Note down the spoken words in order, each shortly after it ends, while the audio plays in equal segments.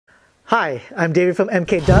Hi, I'm David from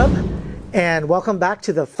MKDVB, and welcome back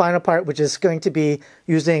to the final part, which is going to be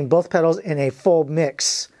using both pedals in a full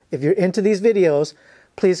mix. If you're into these videos,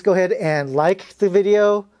 please go ahead and like the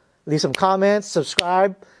video, leave some comments,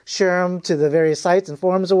 subscribe, share them to the various sites and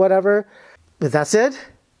forums or whatever. With that said,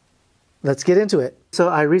 let's get into it. So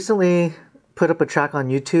I recently put up a track on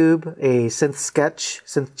YouTube, a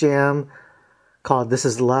synth jam called This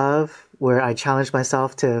Is Love, where I challenged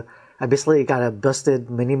myself to, I basically got a busted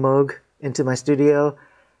mini Moog into my studio,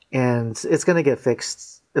 and it's going to get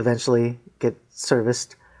fixed eventually, get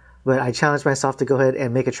serviced. But I challenged myself to go ahead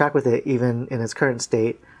and make a track with it, even in its current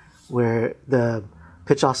state, where the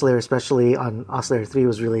pitch oscillator, especially on oscillator 3,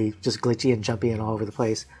 was really just glitchy and jumpy and all over the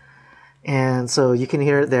place. And so you can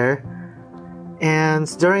hear it there. And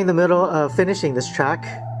during the middle of finishing this track,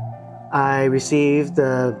 I received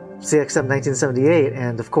the CXM 1978,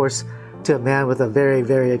 and of course, to a man with a very,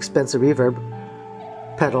 very expensive reverb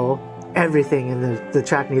pedal, everything in the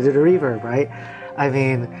track needed a reverb, right? I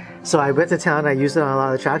mean, so I went to town, I used it on a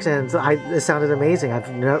lot of the tracks, and it sounded amazing.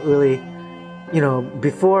 I've not really,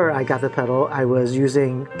 before I got the pedal, I was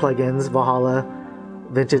using plugins, Valhalla,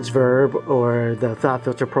 Vintage Verb, or the Fab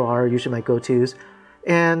Filter Pro R, usually my go-tos.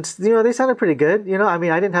 And, they sounded pretty good. I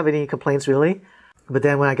mean, I didn't have any complaints really. But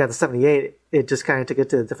then when I got the 78, it just kind of took it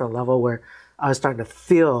to a different level where I was starting to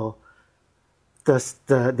feel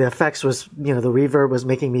the effects was, the reverb was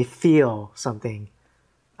making me feel something.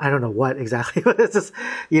 I don't know what exactly, but it's just,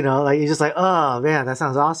 like you're just like, oh man, that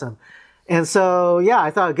sounds awesome. And so, yeah, I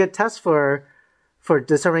thought a good test for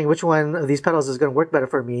determining which one of these pedals is going to work better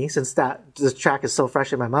for me, since this track is so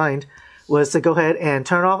fresh in my mind, was to go ahead and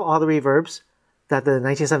turn off all the reverbs that the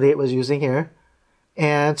 1978 was using here,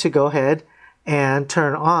 and to go ahead and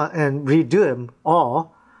turn on and redo them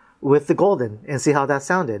all with the Golden and see how that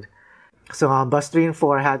sounded. So on bus 3 and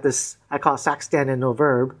 4, I had this, I call it sax stand and no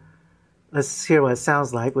verb. Let's hear what it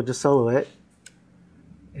sounds like. We'll just solo it.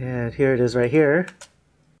 And here it is right here.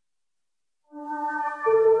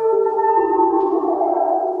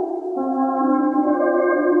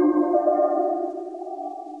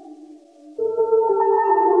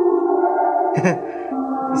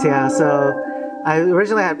 Yeah, so I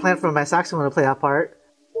originally had planned for my saxophone to play that part.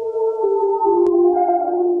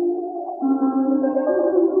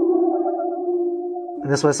 And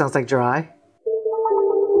this is what it sounds like dry.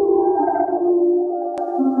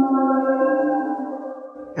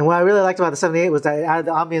 And what I really liked about the 78 was that it added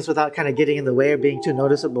the ambience without kind of getting in the way or being too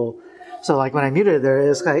noticeable. So like when I muted it there,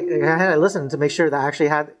 it's like I had to listen to make sure that I actually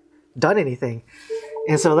had done anything.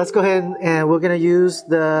 And so let's go ahead and we're going to use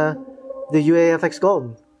the UAFX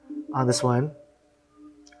Golden on this one.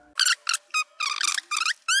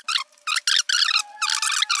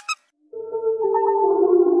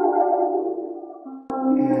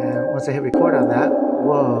 And once I hit record on that,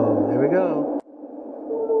 whoa, there we go.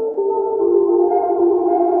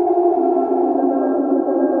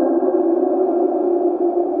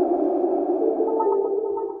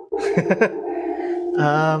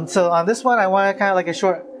 So on this one, I want kind of like a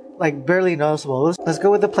short, like barely noticeable. Let's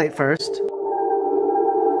go with the plate first.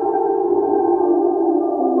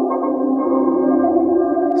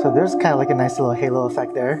 So there's kind of like a nice little halo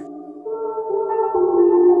effect there.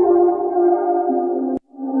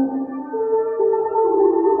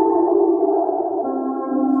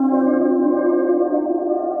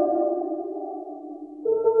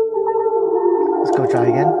 Let's go try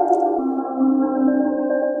again.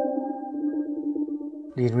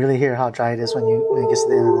 You can really hear how dry it is when it gets to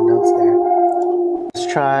the end of the notes there.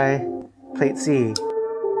 Let's try plate C.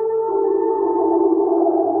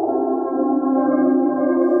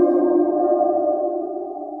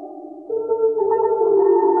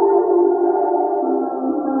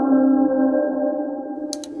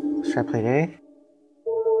 Let's try plate A.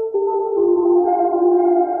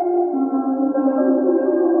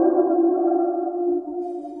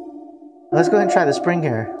 Let's go ahead and try the spring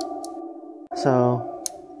here. So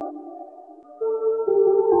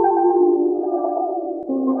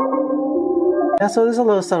yeah, so there's a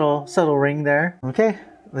little subtle ring there. Okay,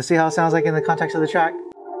 let's see how it sounds like in the context of the track.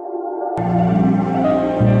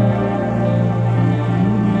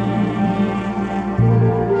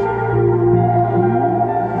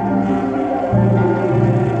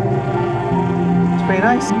 It's pretty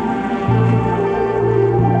nice.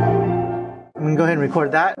 I'm gonna go ahead and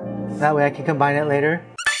record that. That way I can combine it later.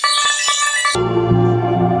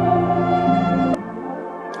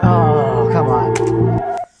 Oh, come on.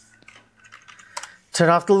 Turn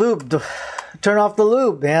off the loop. Turn off the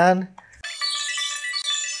loop, man.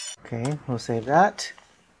 Okay, we'll save that.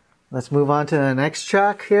 Let's move on to the next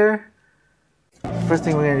track here. First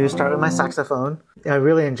thing we're going to do is start with my saxophone. I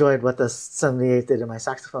really enjoyed what the 78 did in my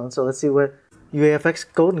saxophone, so let's see what UAFX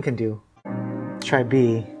Golden can do. Let's try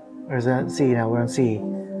B, or is that C now? We're on C.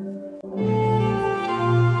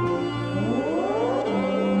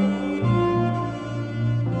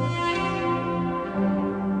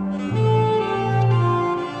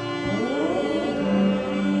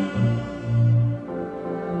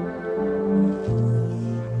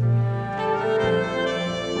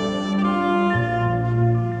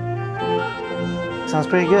 Sounds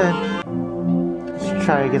pretty good. Let's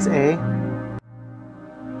try against A.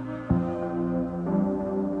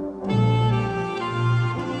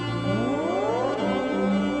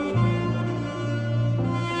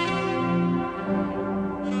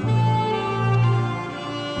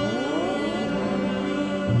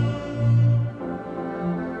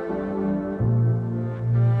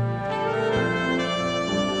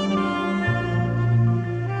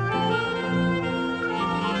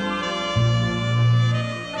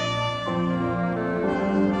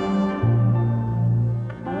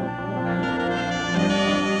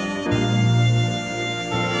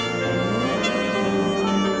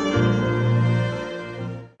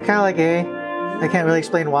 Kind of like A. I can't really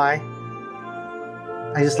explain why.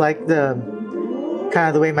 I just like the kind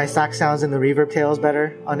of the way my sax sounds in the reverb tails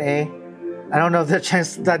better on A. I don't know if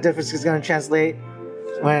that difference is going to translate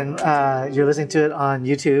when you're listening to it on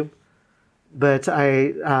YouTube, but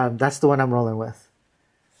that's the one I'm rolling with.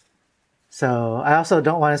 So I also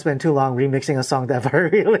don't want to spend too long remixing a song that I've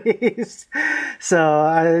already released. So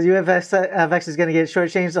UAFX is going to get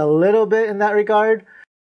shortchanged a little bit in that regard.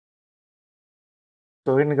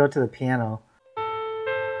 So we're going to go to the piano.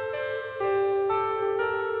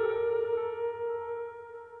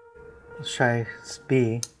 Let's try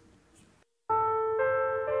B.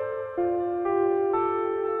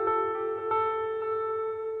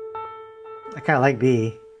 I kind of like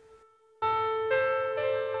B.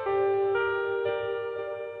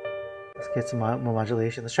 Let's get some more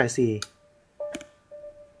modulation. Let's try C.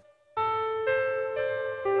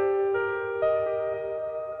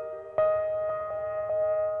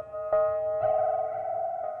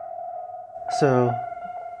 So,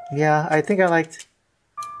 yeah, I think I liked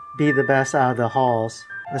B the best out of the halls.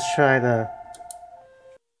 Let's try the...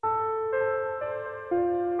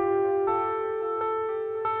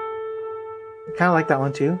 I kind of like that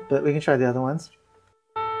one too, but we can try the other ones.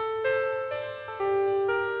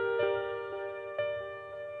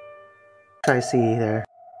 Try C there.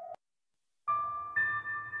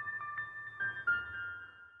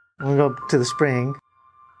 We'll go to the spring.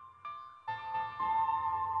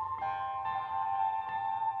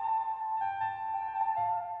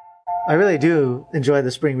 I really do enjoy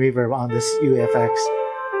the spring reverb on this UAFX.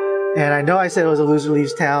 And I know I said it was a loser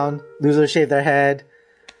leaves town, loser shave their head,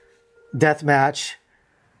 deathmatch,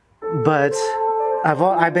 but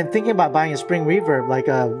I've been thinking about buying a spring reverb, like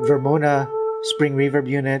a Vermona spring reverb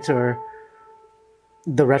unit, or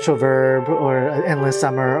the Retroverb, or Endless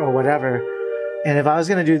Summer, or whatever. And if I was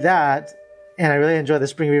going to do that, and I really enjoy the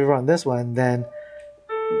spring reverb on this one, then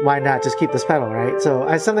why not just keep this pedal, right? So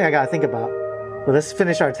it's something I got to think about. But let's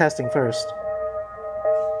finish our testing first.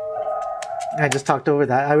 I just talked over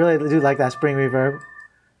that. I really do like that spring reverb.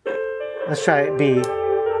 Let's try B.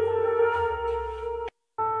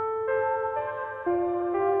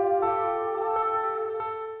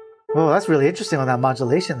 Oh, that's really interesting on that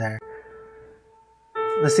modulation there.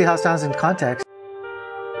 Let's see how it sounds in context.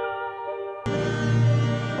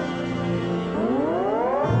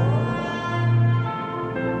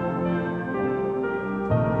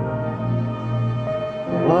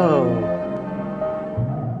 Whoa.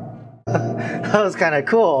 That was kind of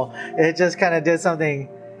cool. It just kind of did something,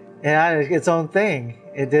 its own thing.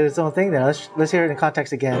 It did its own thing there. Let's hear it in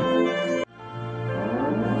context again.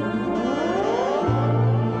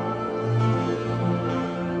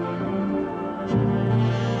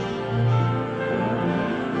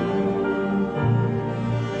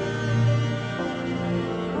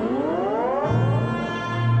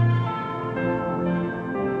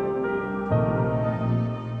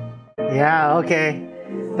 Yeah, okay.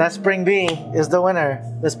 That spring B is the winner.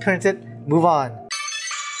 Let's print it, move on.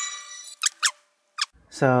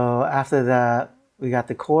 So after that, we got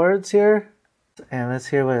the chords here. And let's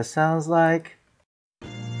hear what it sounds like.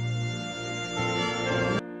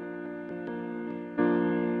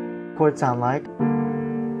 Chords sound like.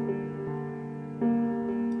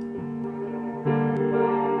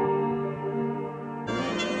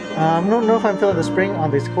 I don't know if I'm feeling the spring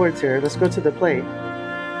on these chords here. Let's go to the plate.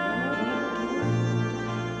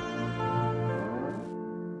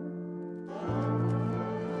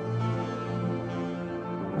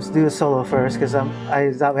 do a solo first because I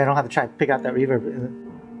don't have to try to pick out that reverb.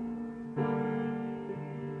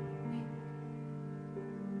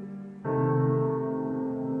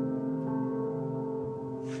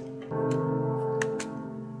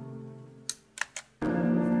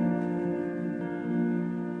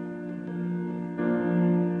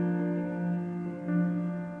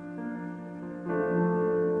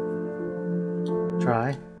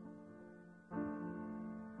 Try.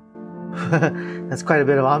 That's quite a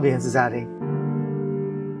bit of ambience is adding.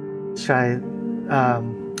 Let's try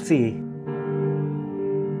C.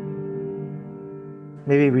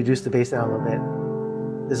 Maybe reduce the bass down a little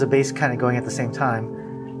bit. There's a bass kind of going at the same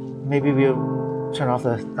time. Maybe we'll turn off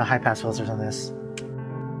the high pass filters on this.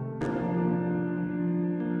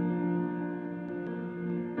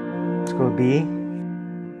 Let's go B.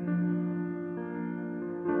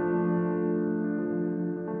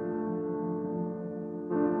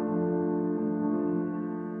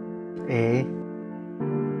 A.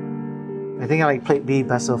 I think I like plate B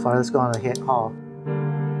best so far. Let's go on a hit Hall.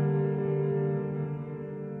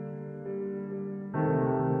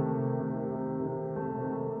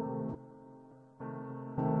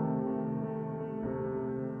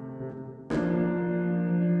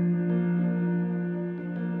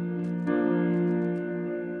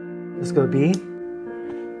 Let's go B.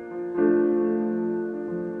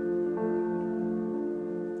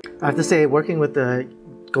 I have to say, working with the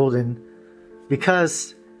Golden,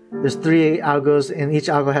 because there's 3 algos and each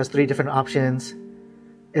algo has 3 different options,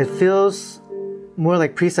 it feels more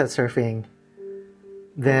like preset surfing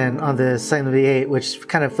than on the 78, which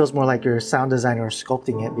kind of feels more like your sound designer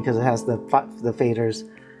sculpting it because it has the faders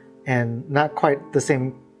and not quite the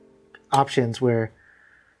same options where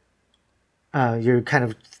you're kind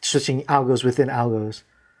of switching algos within algos.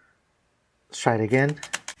 Let's try it again.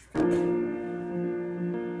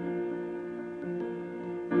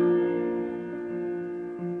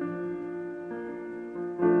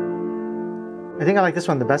 I think I like this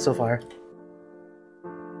one the best so far.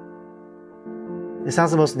 It sounds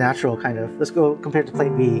the most natural, kind of. Let's go compared to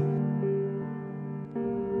plate B.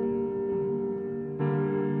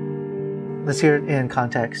 Let's hear it in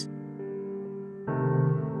context.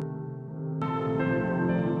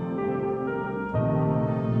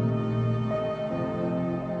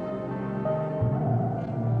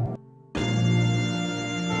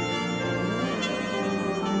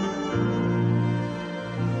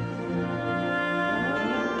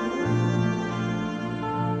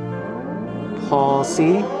 Hall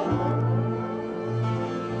C.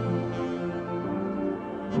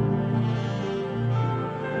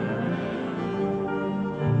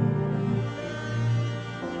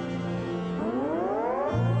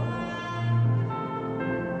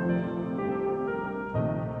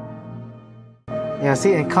 Yeah,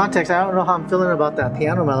 see, in context, I don't know how I'm feeling about that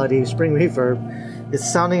piano melody, spring reverb. It's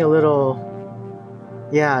sounding a little,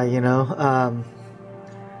 yeah, you know,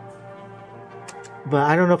 but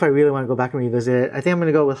I don't know if I really want to go back and revisit it. I think I'm going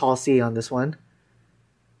to go with Hall C on this one.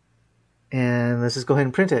 And let's just go ahead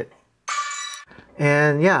and print it.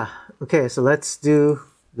 And yeah, okay, so let's do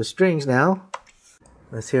the strings now.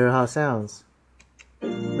 Let's hear how it sounds.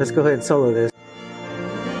 Let's go ahead and solo this.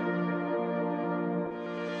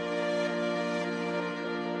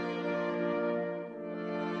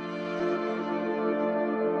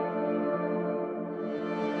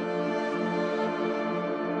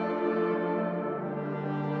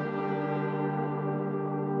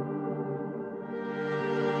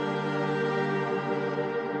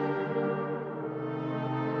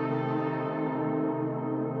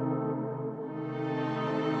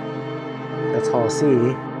 That's Hall C.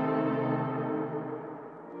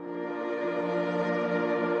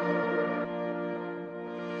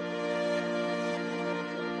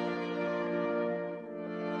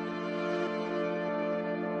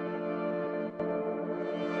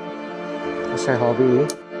 Let's try Hall B.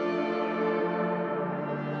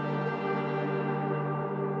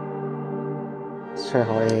 Let's try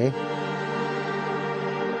Hall A.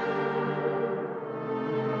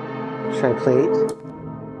 Let's try plate.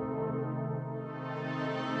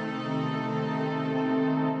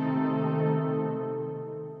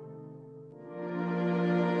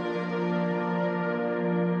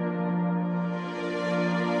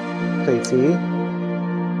 Plate C.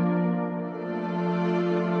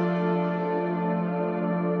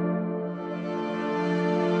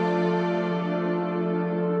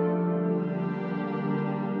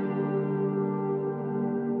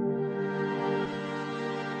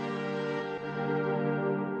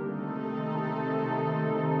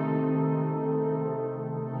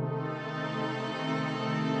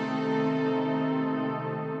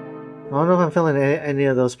 I don't know if I'm feeling any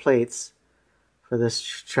of those plates for this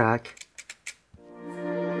track.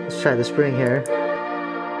 Let's try the spring here.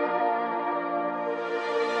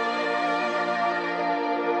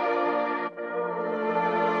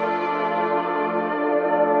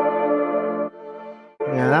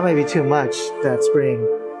 Yeah, that might be too much, that spring.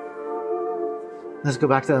 Let's go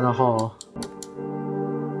back to the hall.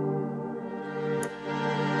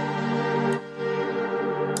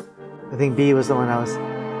 I think B was the one I was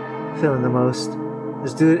feeling the most.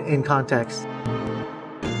 Let's do it in context.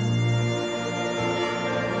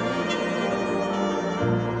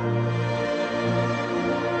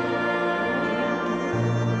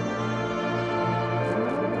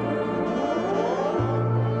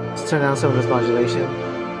 Let's turn down some of this modulation.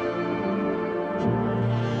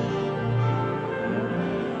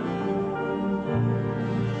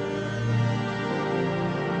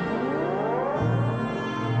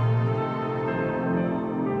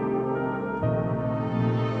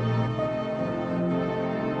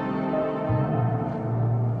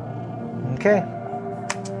 Okay,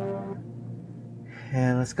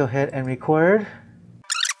 and let's go ahead and record.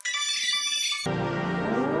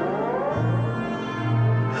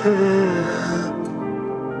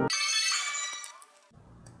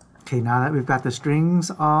 Okay, now that we've got the strings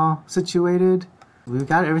all situated, we've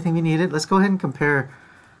got everything we needed. Let's go ahead and compare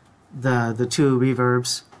the two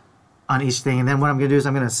reverbs on each thing, and then what I'm going to do is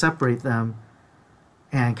I'm going to separate them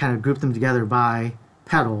and kind of group them together by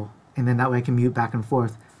pedal, and then that way I can mute back and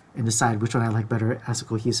forth and decide which one I like better as a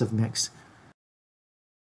cohesive mix.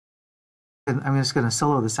 And I'm just going to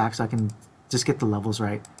solo the sax so I can just get the levels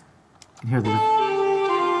right and hear the...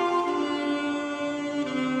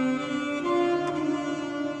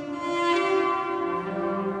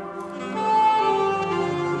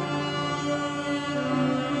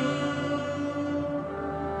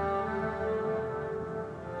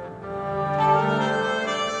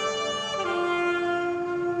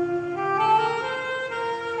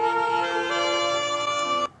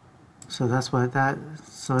 So that's what that,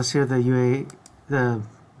 so let's hear the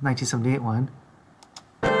 1978 one.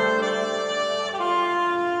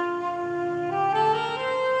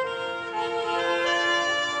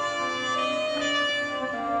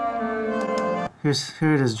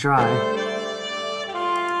 Here it is dry.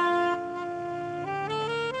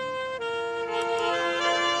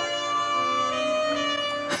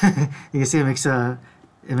 You can see it makes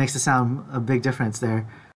the sound a big difference there.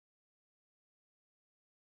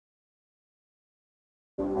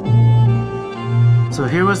 So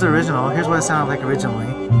here was the original. Here's what it sounded like originally.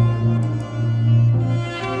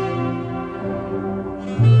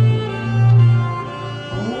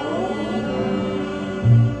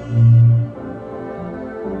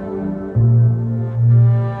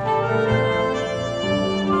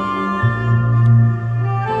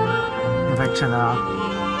 If I turn that off.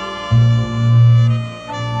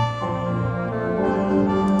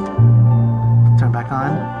 Turn back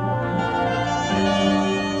on.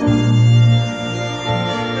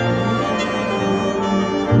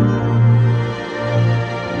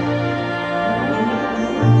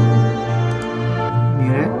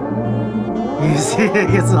 You see,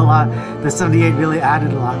 it gets a lot. The 78 really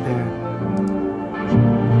added a lot there.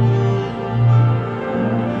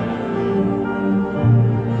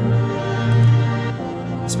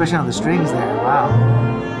 Especially on the strings there. Wow,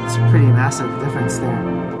 it's a pretty massive difference there.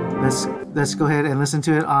 Let's go ahead and listen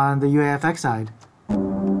to it on the UAFX side.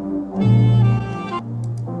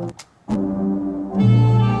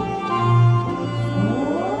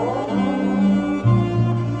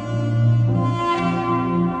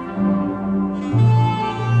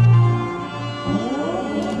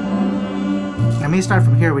 I may start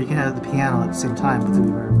from here where you can have the piano at the same time with the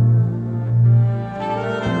reverb.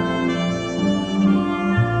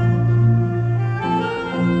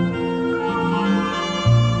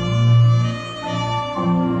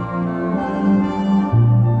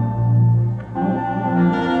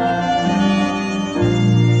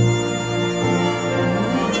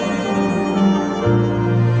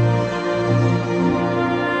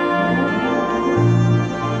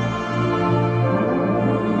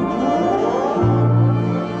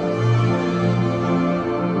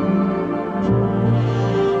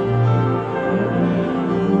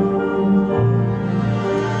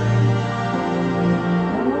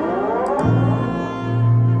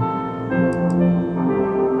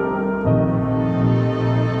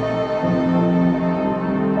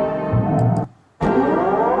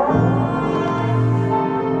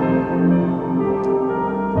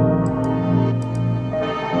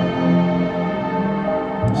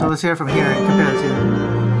 So let's hear it from here and compare the two.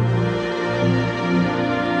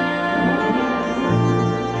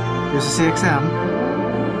 Here's the CXM.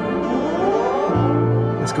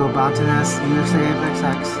 Let's go back to this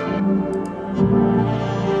UAFX.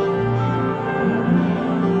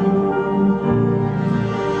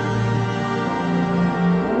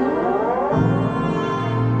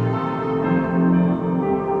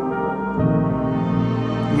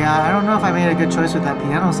 Yeah, I don't know if I made a good choice with that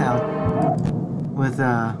piano sound, with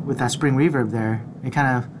that spring reverb there. It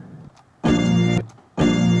kind of.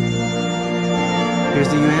 Here's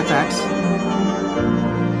the UAFX.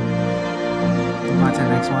 Move on to the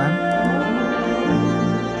next one.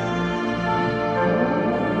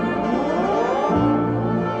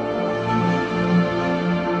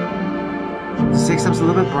 The CXM's a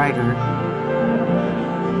little bit brighter.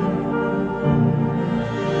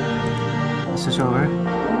 Let's switch over.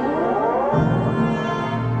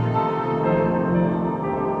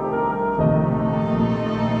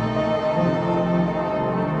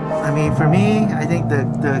 I mean, for me, I think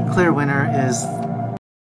the clear winner is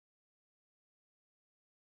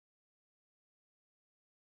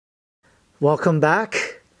welcome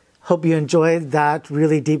back. Hope you enjoyed that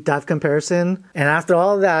really deep dive comparison. And after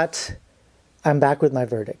all that, I'm back with my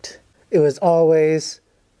verdict. It was always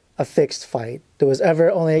a fixed fight. There was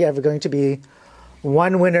only ever going to be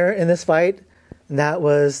one winner in this fight, and that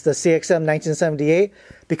was the CXM 1978,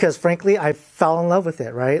 because frankly, I fell in love with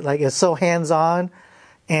it, right? Like, it's so hands-on,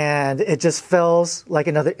 and it just feels like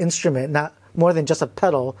another instrument, not more than just a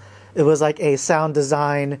pedal. It was like a sound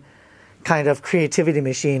design kind of creativity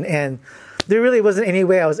machine, and there really wasn't any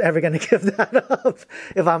way I was ever going to give that up,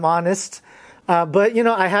 if I'm honest. But, you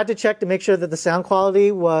know, I had to check to make sure that the sound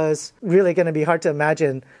quality was really going to be hard to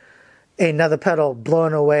imagine another pedal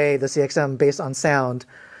blowing away the CXM based on sound.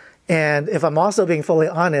 And if I'm also being fully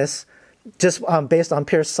honest, just based on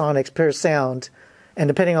pure sonics, pure sound, and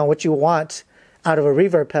depending on what you want out of a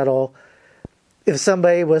reverb pedal, if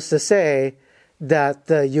somebody was to say that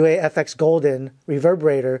the UAFX Golden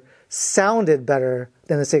Reverberator sounded better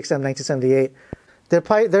than the CXM 1978,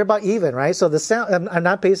 they're about even, right? So the sound, I'm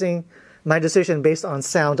not basing my decision based on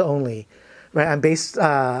sound only, right?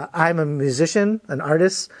 I'm a musician, an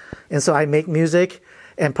artist, and so I make music,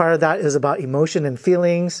 and part of that is about emotion and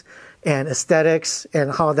feelings and aesthetics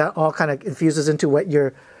and how that all kind of infuses into what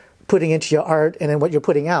you're putting into your art and then what you're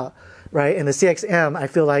putting out, right? And the CXM, I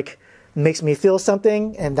feel like, makes me feel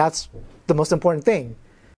something, and that's the most important thing.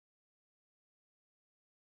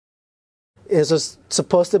 It was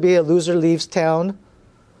supposed to be a loser leaves town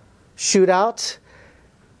shootout,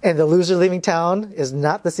 and the loser leaving town is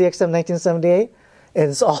not the CXM 1978, and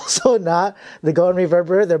it's also not the Golden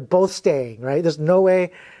Reverberator. They're both staying, right? There's no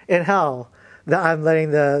way in hell that I'm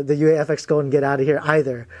letting the UAFX Golden get out of here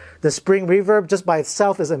either. The spring reverb just by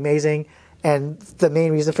itself is amazing, and the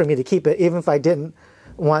main reason for me to keep it, even if I didn't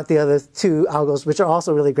want the other two algos, which are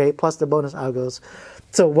also really great, plus the bonus algos.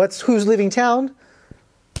 So who's leaving town?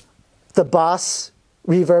 The Boss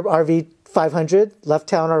Reverb RV500 left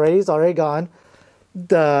town already. It's already gone.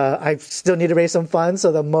 I still need to raise some funds,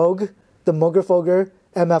 so the Moog Matriarch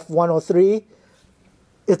MF103,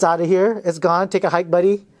 it's out of here. It's gone. Take a hike,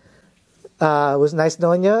 buddy. It was nice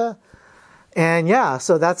knowing you. And yeah,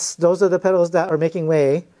 so those are the pedals that are making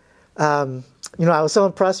way. You know, I was so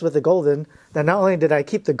impressed with the Golden that not only did I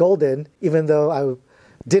keep the Golden, even though I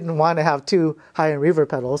didn't want to have two high-end reverb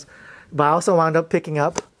pedals, but I also wound up picking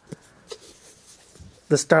up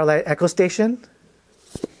the Starlight Echo Station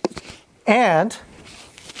and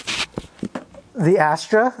the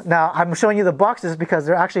Astra. Now, I'm showing you the boxes because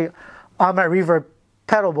they're actually on my reverb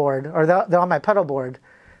pedal board, or they're on my pedal board.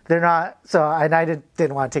 They're not, and I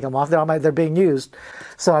didn't want to take them off. They're being used.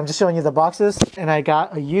 So I'm just showing you the boxes, and I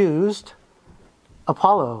got a used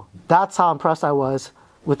Apollo. That's how impressed I was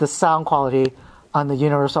with the sound quality on the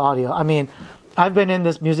Universal Audio. I mean, I've been in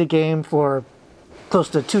this music game for close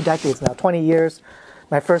to 2 decades now, 20 years.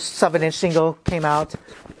 My first 7-inch single came out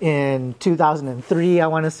in 2003, I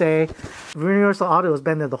want to say. Universal Audio has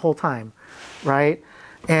been there the whole time, right?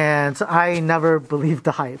 And I never believed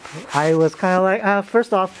the hype. I was kind of like,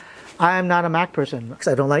 first off, I'm not a Mac person.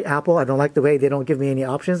 I don't like Apple. I don't like the way they don't give me any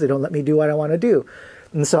options. They don't let me do what I want to do.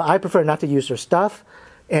 And so I prefer not to use their stuff.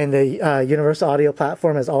 And the Universal Audio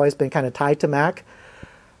platform has always been kind of tied to Mac.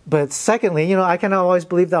 But secondly, you know, I kind of always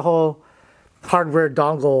believe the whole hardware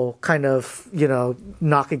dongle kind of, you know,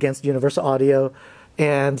 knock against Universal Audio,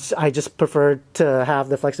 and I just prefer to have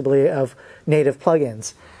the flexibility of native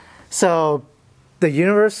plugins. So the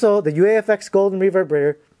UAFX Golden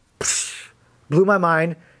Reverberator blew my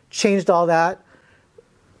mind, changed all that,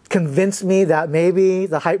 convinced me that maybe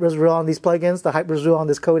the hype was real on these plugins, the hype was real on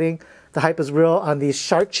this coding, the hype is real on these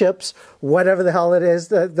shark chips, whatever the hell it is,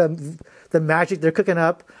 the magic they're cooking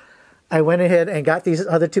up. I went ahead and got these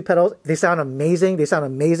other two pedals. They sound amazing. They sound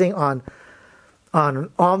amazing on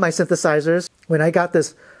all my synthesizers. When I got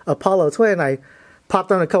this Apollo Twin, I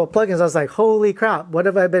popped on a couple plugins. I was like, holy crap, what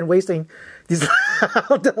have I been wasting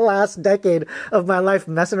the last decade of my life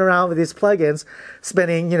messing around with these plugins,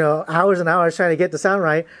 spending, hours and hours trying to get the sound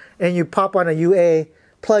right. And you pop on a UA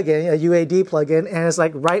plugin, a UAD plugin, and it's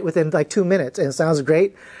like right within like 2 minutes, and it sounds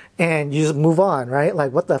great, and you just move on, right?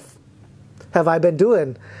 Like, what the have I been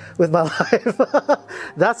doing with my life?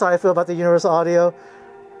 That's how I feel about the Universal Audio.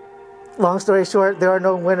 Long story short, there are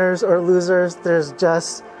no winners or losers. There's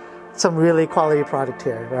just some really quality product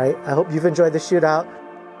here, right? I hope you've enjoyed the shootout.